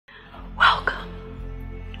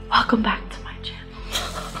Welcome back to my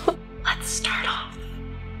channel. Let's start off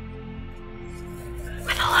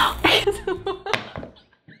with hello.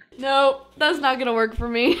 No, that's not gonna work for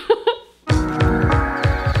me.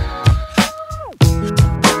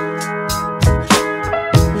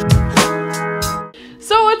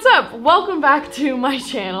 So what's up? Welcome back to my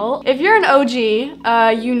channel. If you're an OG,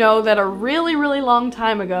 you know that a really long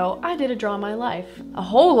time ago, I did a Draw My Life. A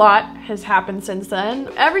whole lot has happened since then.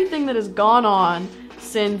 Everything that has gone on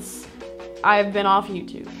since I've been off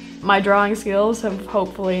YouTube. My drawing skills have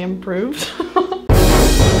hopefully improved.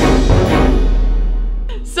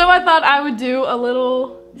 So I thought I would do a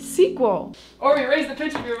little sequel. Or we raise the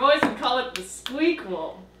pitch of your voice and call it the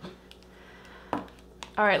squeakquel.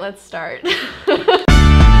 Alright, let's start.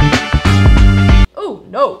 Oh,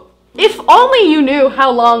 no. If only you knew how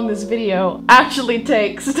long this video actually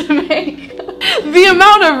takes to make. The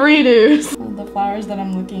amount of redos. The flowers that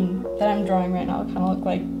I'm drawing right now kind of look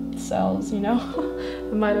like cells, you know?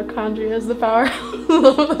 The mitochondria is the power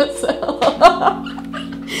of the cell. How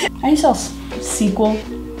do you spell sequel?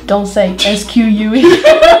 Don't say S-Q-U-E.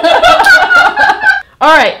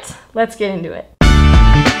 Alright, let's get into it.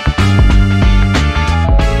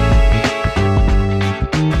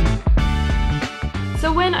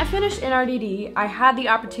 So when I finished NRDD, I had the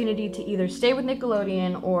opportunity to either stay with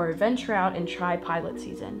Nickelodeon or venture out and try pilot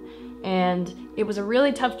season. And it was a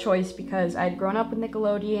really tough choice because I'd grown up with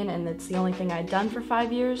Nickelodeon and it's the only thing I'd done for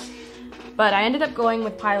 5 years. But I ended up going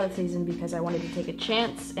with pilot season because I wanted to take a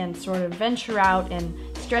chance and sort of venture out and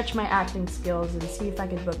stretch my acting skills and see if I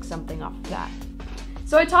could book something off of that.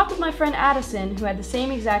 So I talked with my friend Addison, who had the same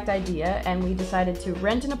exact idea, and we decided to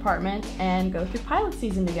rent an apartment and go through pilot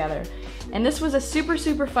season together. And this was a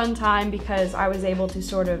super fun time because I was able to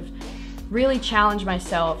sort of really challenge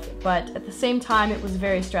myself, but at the same time it was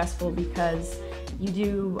very stressful because you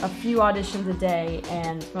do a few auditions a day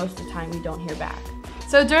and most of the time you don't hear back.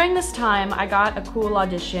 So during this time, I got a cool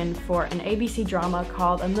audition for an ABC drama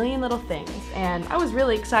called A Million Little Things, and I was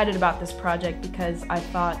really excited about this project because I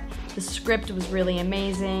thought the script was really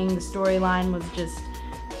amazing, the storyline was just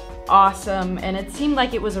awesome, and it seemed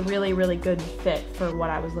like it was a really good fit for what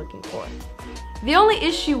I was looking for. The only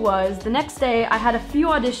issue was, the next day I had a few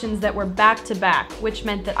auditions that were back to back, which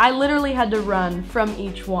meant that I literally had to run from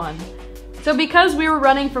each one. So because we were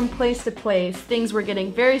running from place to place, things were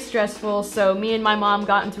getting very stressful, so me and my mom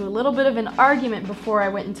got into a little bit of an argument before I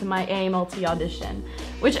went into my AMLT audition,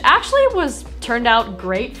 which actually turned out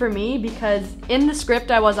great for me because in the script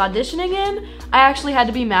I was auditioning in, I actually had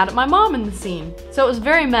to be mad at my mom in the scene. So it was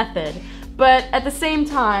very method, but at the same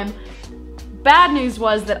time, bad news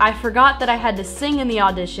was that I forgot that I had to sing in the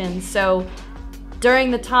audition, so during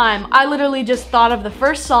the time, I literally just thought of the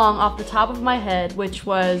first song off the top of my head, which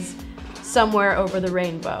was Somewhere Over the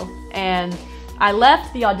Rainbow. And I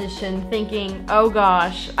left the audition thinking, oh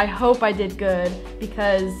gosh, I hope I did good,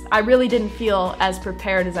 because I really didn't feel as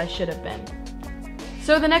prepared as I should have been.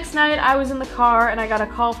 So the next night I was in the car and I got a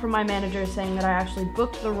call from my manager saying that I actually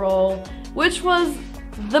booked the role, which was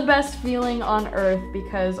the best feeling on earth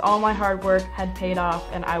because all my hard work had paid off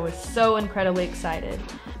and I was so incredibly excited.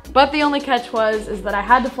 But the only catch is that I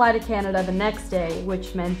had to fly to Canada the next day,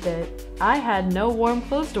 which meant that I had no warm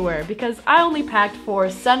clothes to wear because I only packed for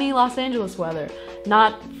sunny Los Angeles weather,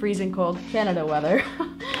 not freezing cold Canada weather.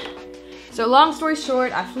 So long story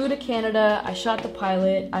short, I flew to Canada, I shot the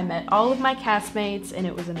pilot, I met all of my castmates, and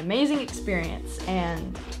it was an amazing experience.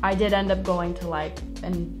 And I did end up going to like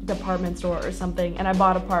a department store or something, and I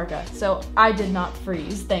bought a parka, so I did not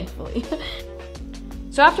freeze, thankfully.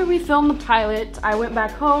 So after we filmed the pilot, I went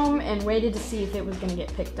back home and waited to see if it was gonna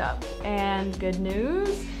get picked up. And good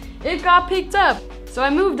news, it got picked up. So I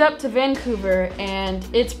moved up to Vancouver, and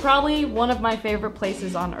it's probably one of my favorite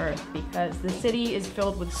places on earth because the city is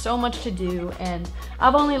filled with so much to do, and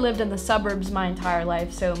I've only lived in the suburbs my entire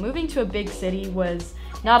life, so moving to a big city was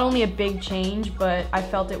not only a big change, but I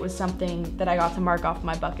felt it was something that I got to mark off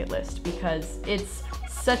my bucket list because it's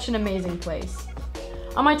such an amazing place.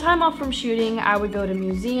 On my time off from shooting, I would go to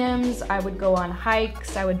museums, I would go on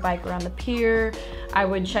hikes, I would bike around the pier, I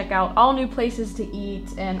would check out all new places to eat,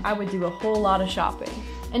 and I would do a whole lot of shopping.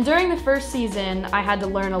 And during the first season, I had to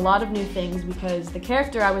learn a lot of new things because the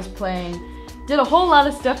character I was playing did a whole lot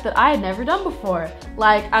of stuff that I had never done before.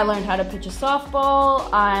 Like, I learned how to pitch a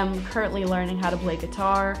softball, I'm currently learning how to play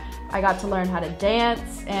guitar, I got to learn how to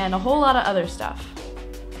dance, and a whole lot of other stuff.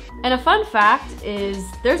 And a fun fact is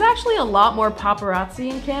there's actually a lot more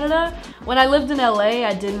paparazzi in Canada. When I lived in LA,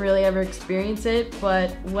 I didn't really ever experience it,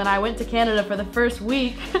 but when I went to Canada for the first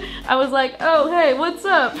week, I was like, oh, hey, what's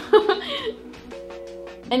up?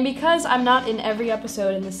 And because I'm not in every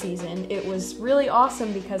episode in the season, it was really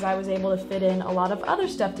awesome because I was able to fit in a lot of other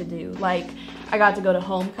stuff to do. Like, I got to go to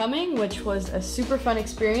homecoming, which was a super fun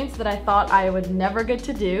experience that I thought I would never get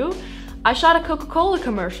to do. I shot a Coca-Cola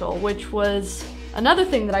commercial, which was another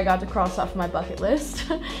thing that I got to cross off my bucket list.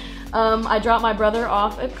 I dropped my brother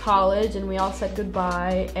off at college and we all said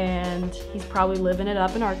goodbye, and he's probably living it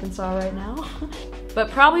up in Arkansas right now. But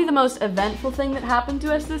probably the most eventful thing that happened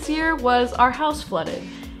to us this year was our house flooded.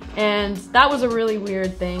 And that was a really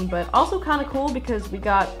weird thing, but also kind of cool because we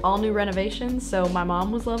got all new renovations, so my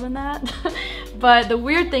mom was loving that. But the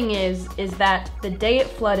weird thing is that the day it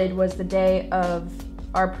flooded was the day of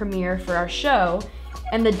our premiere for our show,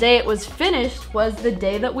 and the day it was finished was the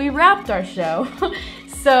day that we wrapped our show.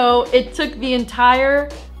 So it took the entire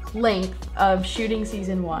length of shooting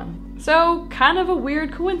season 1. So kind of a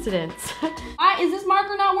weird coincidence. Why is this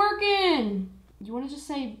marker not working? You want to just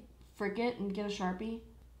say frick it and get a Sharpie?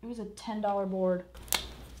 It was a $10 board.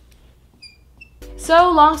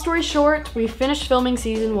 So long story short, we finished filming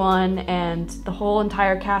season 1 and the whole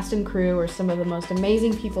entire cast and crew are some of the most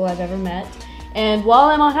amazing people I've ever met. And while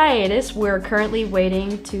I'm on hiatus, we're currently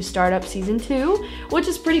waiting to start up season 2, which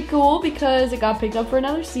is pretty cool because it got picked up for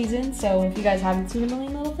another season. So if you guys haven't seen A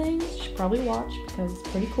Million Little Things, you should probably watch because it's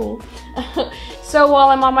pretty cool. So while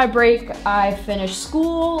I'm on my break, I finished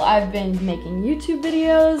school, I've been making YouTube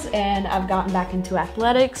videos, and I've gotten back into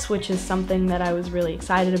athletics, which is something that I was really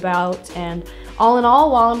excited about. And all in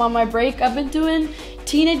all, while I'm on my break, I've been doing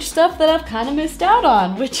teenage stuff that I've kind of missed out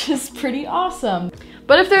on, which is pretty awesome.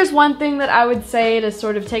 But if there's one thing that I would say to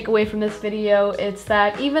sort of take away from this video, it's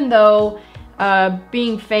that even though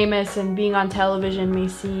being famous and being on television may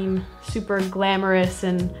seem super glamorous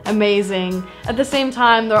and amazing, at the same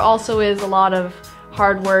time there also is a lot of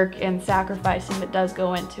hard work and sacrificing that does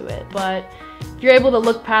go into it. But if you're able to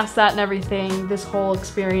look past that and everything, this whole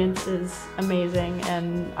experience is amazing,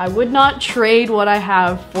 and I would not trade what I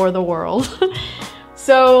have for the world.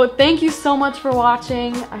 So thank you so much for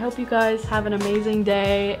watching. I hope you guys have an amazing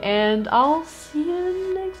day, and I'll see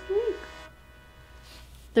you next week.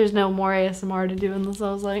 There's no more ASMR to do unless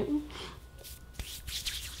I was like...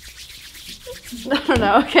 I don't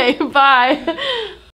know. Okay, bye.